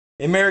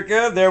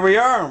America, there we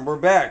are. We're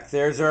back.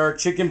 There's our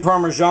chicken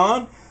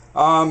parmesan.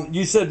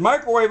 You said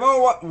microwave.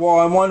 Oh, well,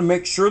 I wanted to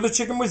make sure the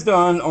chicken was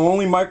done.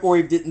 Only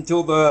microwaved it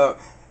until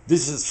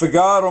this is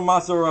sfogado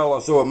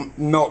mozzarella, so it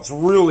melts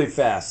really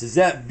fast. Is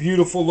that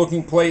beautiful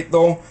looking plate,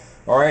 though?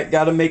 All right,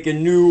 got to make a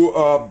new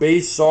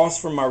base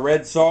sauce for my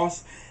red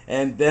sauce.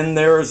 And then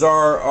there's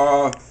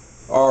our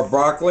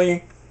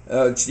broccoli,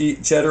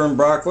 cheddar and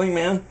broccoli,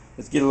 man.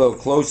 Let's get a little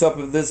close-up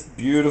of this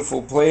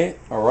beautiful plate.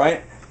 All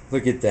right,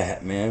 look at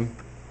that, man.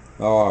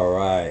 All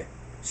right.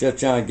 Chef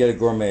John, get a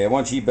gourmet. I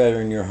want you to eat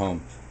better in your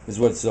home. This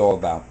is what it's all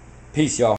about. Peace, y'all.